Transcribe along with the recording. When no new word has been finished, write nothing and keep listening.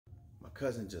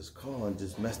cousin just called and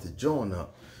just messed the joint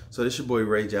up. So this your boy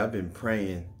Ray J. I've been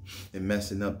praying and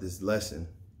messing up this lesson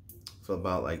for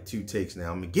about like 2 takes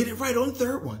now. I'm gonna get it right on the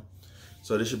 3rd one.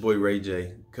 So this your boy Ray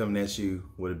J coming at you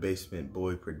with a Basement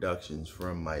Boy Productions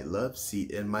from my love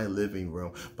seat in my living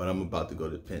room. But I'm about to go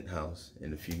to Penthouse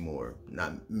in a few more,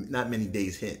 not many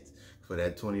days hence, for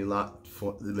that 20 lot.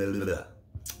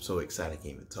 So excited I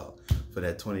can't even talk. For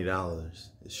that $20,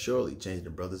 it surely changed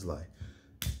the brother's life.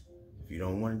 If you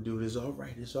don't want to do it, it's all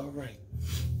right. It's all right.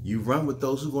 You run with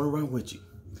those who are going to run with you.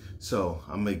 So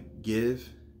I'm gonna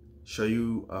show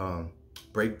you,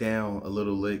 break down a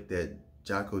little lick that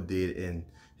Jaco did in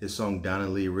his song Donna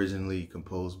Lee, originally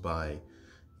composed by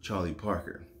Charlie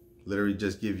Parker. Literally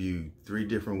just give you 3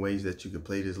 different ways that you could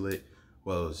play this lick.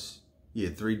 Well, yeah,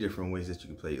 3 different ways that you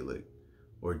could play a lick,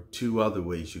 or 2 other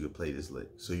ways you could play this lick.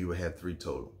 So you would have 3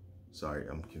 total. Sorry,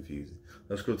 I'm confusing.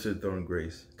 Let's go to the throne of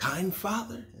grace. Kind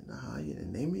Father, in the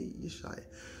name of Yeshua,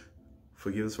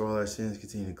 forgive us for all our sins,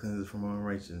 continue to cleanse us from all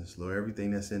unrighteousness. Lord,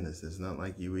 everything that's in us that's not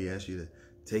like you, we ask you to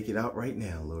take it out right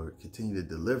now, Lord. Continue to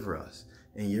deliver us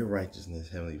in your righteousness,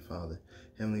 Heavenly Father.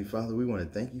 Heavenly Father, we want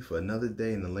to thank you for another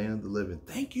day in the land of the living.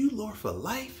 Thank you, Lord, for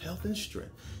life, health, and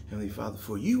strength. Heavenly Father,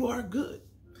 for you are good,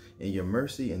 and your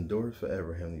mercy endureth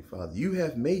forever, Heavenly Father. You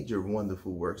have made your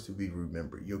wonderful works to be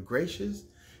remembered. You're gracious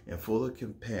and full of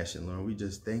compassion, Lord. We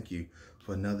just thank you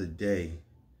for another day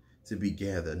to be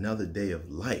gathered, another day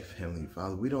of life, Heavenly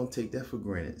Father. We don't take that for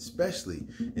granted, especially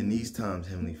in these times,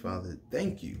 Heavenly Father.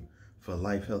 Thank you for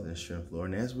life, health, and strength,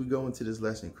 Lord. And as we go into this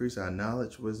lesson, increase our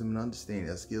knowledge, wisdom, and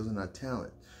understanding, our skills, and our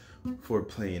talent for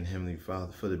playing, Heavenly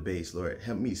Father, for the bass, Lord.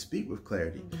 Help me speak with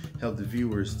clarity. Help the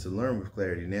viewers to learn with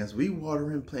clarity. And as we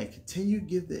water and plant, continue to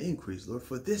give the increase, Lord,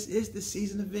 for this is the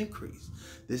season of increase.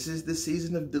 This is the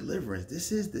season of deliverance.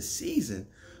 This is the season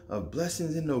of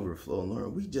blessings and overflow,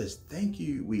 Lord. We just thank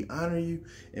you, we honor you,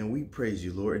 and we praise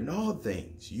you, Lord. In all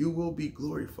things, you will be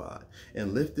glorified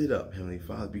and lifted up, Heavenly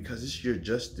Father, because it's your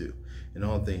just due. In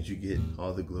all things, you get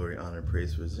all the glory, honor, and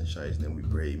praise for us in Shai's name we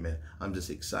pray, amen. I'm just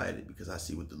excited because I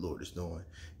see what the Lord is doing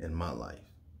in my life.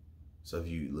 So if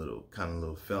you kind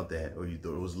of felt that, or you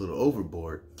thought it was a little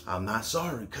overboard, I'm not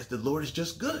sorry, because the Lord is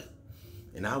just good.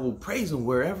 And I will praise him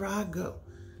wherever I go,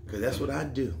 because that's what I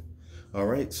do. All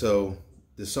right, so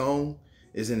the song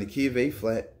is in the key of A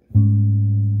flat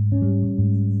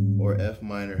or F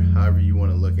minor, however you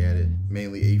want to look at it,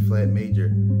 mainly A flat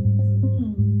major.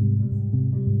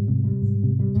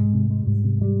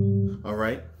 All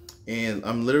right, and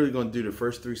I'm literally going to do the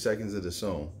first 3 seconds of the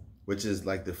song, which is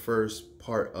like the first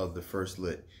part of the first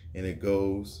lick, and it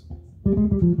goes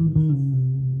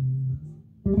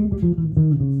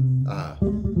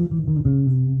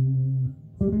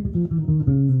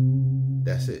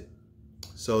that's it.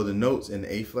 So the notes in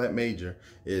the A flat major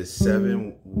is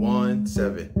 7 1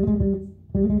 7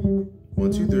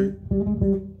 1 2 3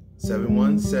 7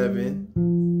 1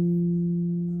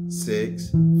 7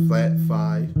 6 flat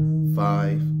 5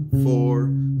 5 4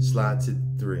 slide to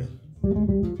 3.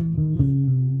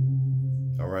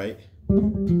 All right,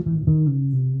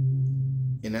 and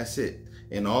that's it.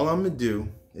 And all I'm gonna do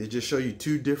is just show you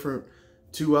 2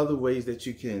 other ways that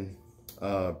you can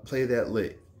play that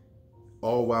lick,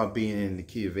 all while being in the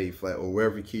key of A flat or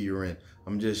wherever key you're in.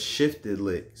 I'm just shifted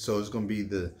lick, so it's gonna be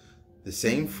the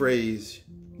same phrase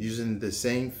using the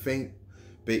same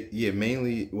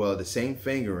the same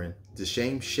fingering, the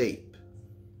same shape.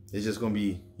 It's just gonna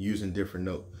be using different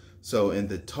notes. So in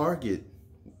the target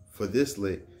for this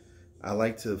lick, I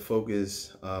like to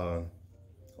focus on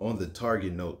the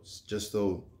target notes, just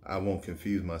so I won't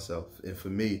confuse myself. And for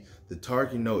me, the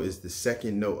target note is the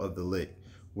 2nd note of the lick,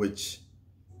 which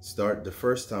the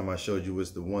first time I showed you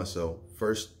was the 1. So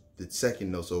first, the 2nd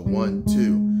note, so 1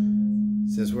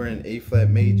 2. Since we're in A flat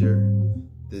major,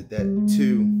 the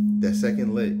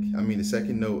 2nd lick, the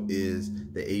 2nd note is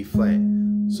the A flat.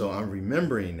 So I'm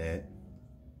remembering that.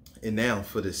 And now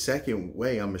for the second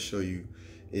way I'm gonna show you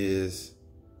is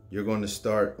you're going to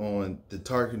start on the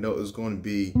target note is going to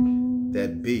be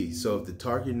that B. So if the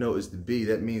target note is the B,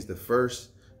 that means the first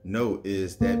note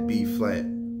is that B flat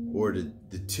or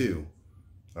the 2.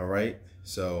 All right,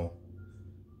 so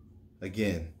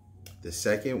again, the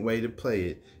second way to play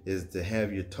it is to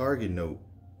have your target note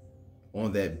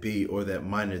on that B or that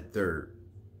minor 3rd.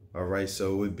 All right,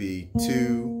 so it would be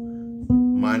 2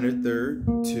 minor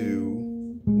 3rd, 2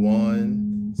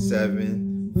 1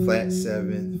 7 flat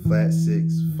 7 flat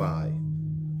 6 5.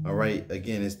 All right,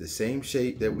 again, it's the same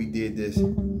shape that we did this.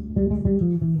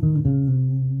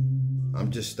 I'm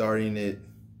just starting it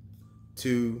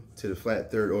 2 to the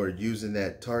flat 3rd, or using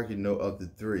that target note of the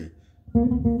 3.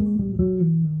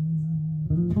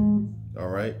 All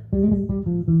right,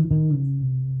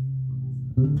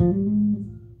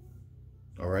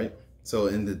 So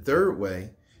in the third way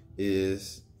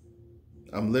is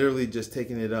I'm literally just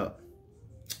taking it up.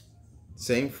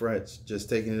 Same frets, just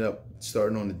taking it up,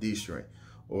 starting on the D string.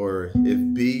 Or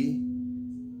if B,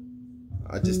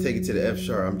 I just take it to the F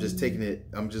sharp. I'm just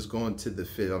going to the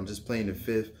fifth. I'm just playing the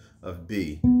fifth of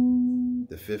B.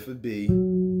 The fifth of B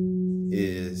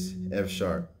is F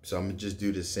sharp. So I'm gonna just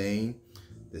do the same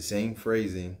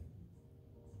phrasing,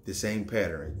 the same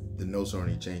pattern. The notes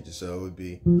aren't changing. So it would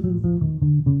be,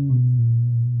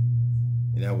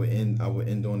 and I would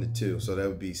end on the 2. So that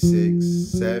would be 6,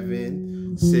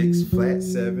 7, 6, flat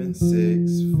 7,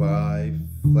 6, 5,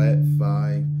 flat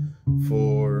 5,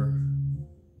 4,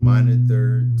 minor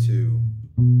third, 2.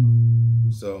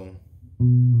 So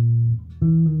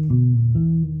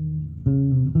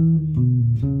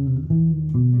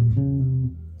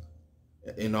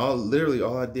and literally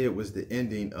all I did was the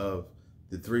ending of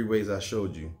the 3 ways I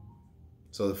showed you.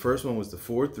 So the first one was the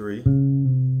 4-3.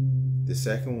 The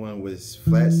second one was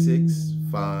flat 6,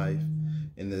 5,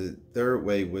 and the third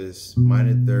way was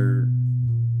minor third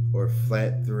or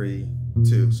flat 3,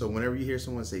 2. So whenever you hear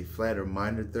someone say flat or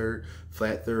minor third,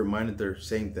 flat third, minor third,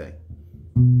 same thing.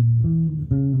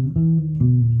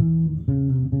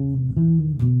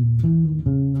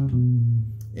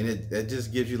 And it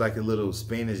just gives you like a little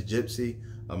Spanish gypsy,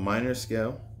 a minor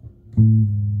scale.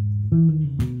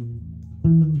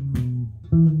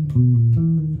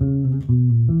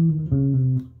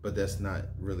 But that's not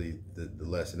really the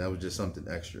lesson. That was just something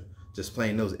extra. Just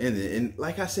playing those. And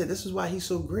like I said, this is why he's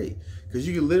so great. Because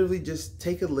you can literally just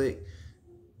take a lick,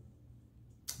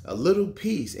 a little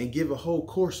piece, and give a whole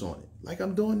course on it. Like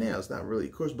I'm doing now. It's not really a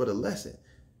course, but a lesson.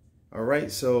 All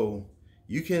right. So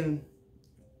you can,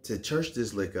 to church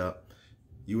this lick up,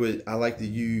 I like to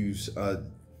use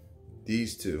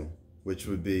these 2, which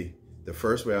would be the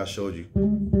first way I showed you.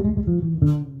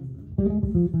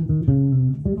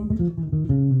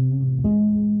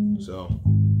 So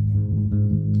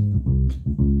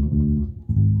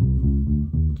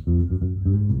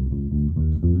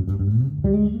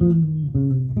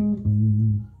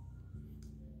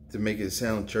to make it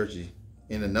sound churchy.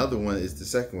 And another one is the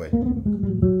second way.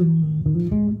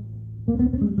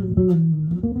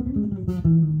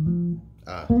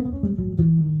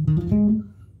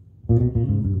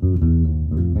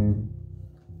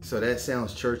 So that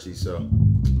sounds churchy. So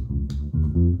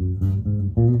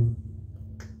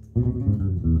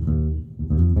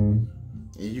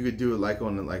and you could do it like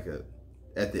on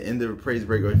at the end of a praise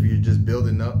break, or if you're just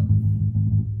building up.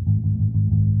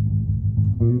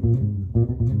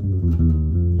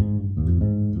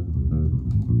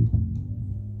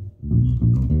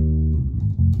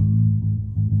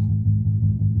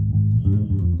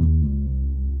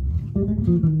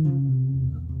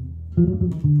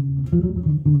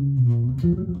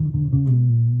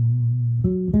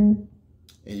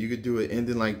 And you could do it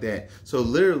ending like that. So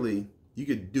literally, you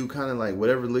could do kind of like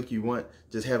whatever lick you want,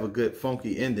 just have a good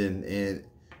funky ending, and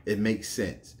it makes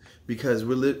sense. Because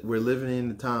we're living in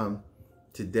the time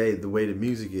today, the way the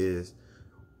music is,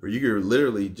 where you could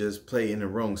literally just play in the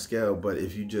wrong scale, but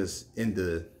if you just end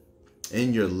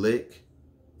your lick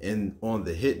and on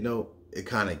the hit note, it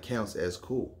kind of counts as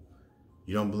cool.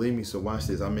 You don't believe me? So watch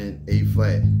this. I'm in A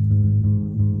flat.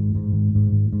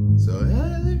 So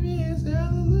hallelujah,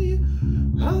 hallelujah,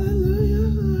 hallelujah,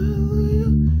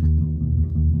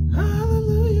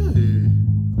 hallelujah.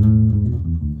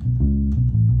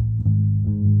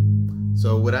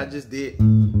 So what I just did,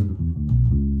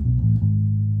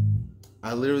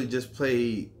 I literally just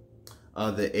played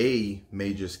the A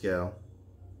major scale,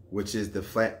 which is the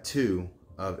flat 2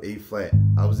 of A flat.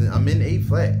 I'm in A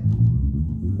flat,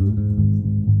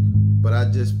 but I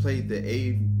just played the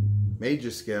A major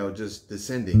scale, just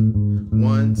descending.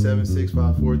 1, 7, 6,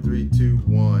 5, 4, 3, 2,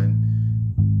 1,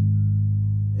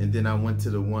 and then I went to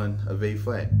the 1 of A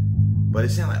flat. But it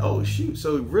sounded like, oh shoot!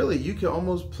 So really, you can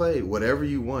almost play whatever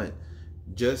you want,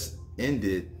 just end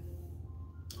it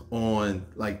on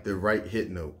like the right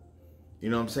hit note. You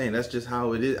know what I'm saying? That's just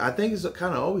how it is. I think it's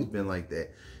kind of always been like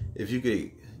that. If you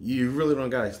could, you really don't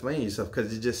gotta explain yourself,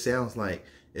 because it just sounds like,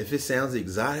 if it sounds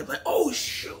exotic, like, oh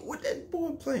shoot, what that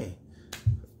boy playing?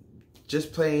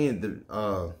 Just playing the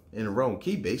in the wrong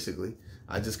key, basically.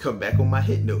 I just come back on my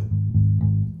hit note.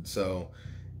 So,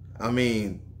 I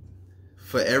mean,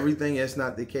 for everything, that's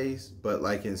not the case. But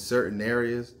like in certain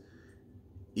areas,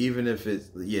 even if it's,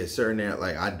 yeah, certain areas,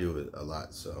 like I do it a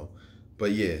lot. So,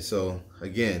 but yeah, so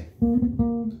again.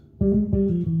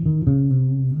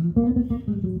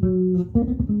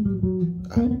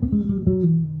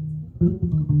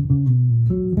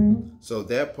 So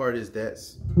that part is,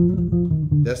 that's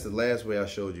the last way I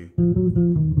showed you.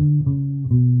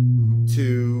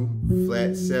 2,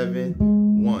 flat 7,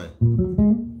 1.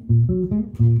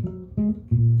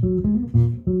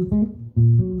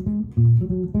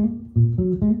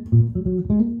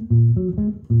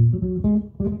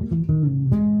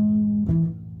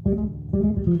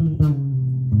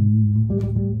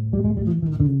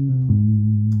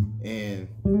 And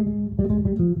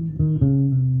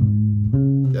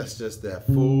that's just that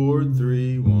 4,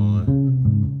 3, 1.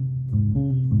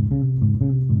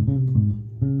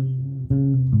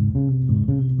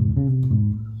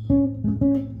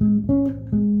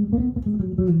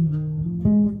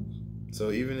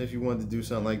 So even if you wanted to do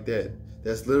something like that,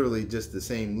 that's literally just the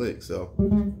same lick. So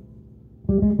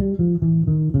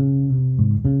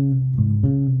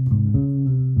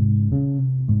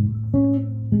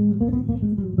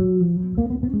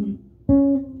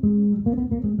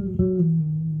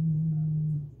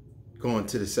going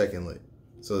to the second lick.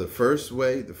 So the first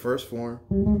way, the first form.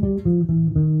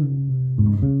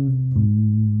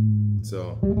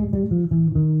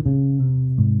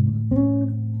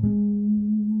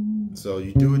 So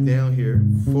you do it down here,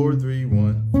 4, 3,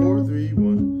 1, 4, 3,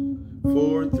 1,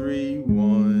 4, 3,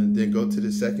 1, then go to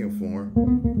the second form.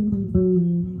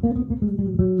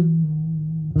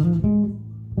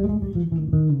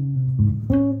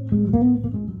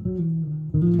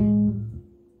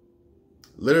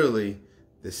 Literally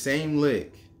the same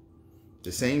lick,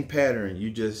 the same pattern, you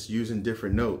just using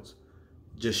different notes,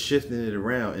 just shifting it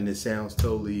around, and it sounds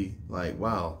totally like,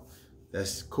 wow,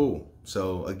 that's cool.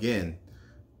 So again,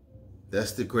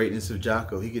 that's the greatness of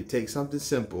Jaco. He could take something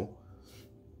simple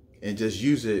and just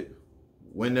use it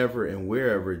whenever and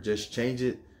wherever, just change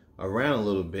it around a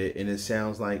little bit, and it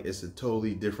sounds like it's a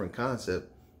totally different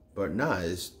concept. But nah,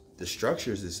 the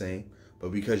structure is the same,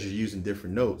 but because you're using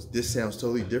different notes, this sounds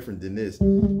totally different than this.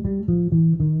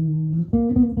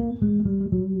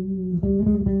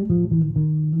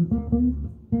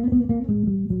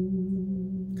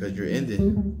 Because you're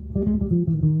ending.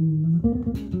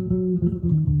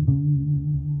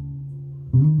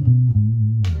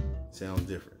 Sounds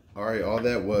different. All right, all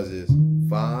that was is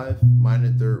 5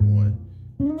 minor third 1.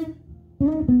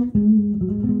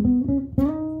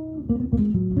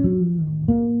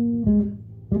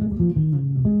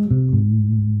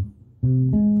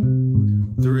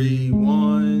 3,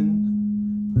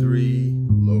 1, 3,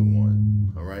 low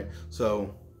 1. All right.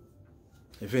 So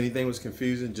if anything was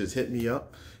confusing, just hit me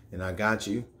up and I got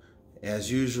you.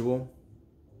 As usual,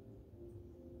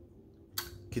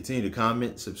 continue to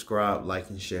comment, subscribe, like,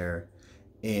 and share.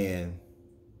 And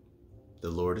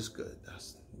the Lord is good.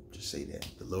 Just say that.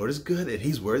 The Lord is good and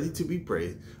he's worthy to be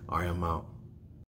praised. All right, I'm out.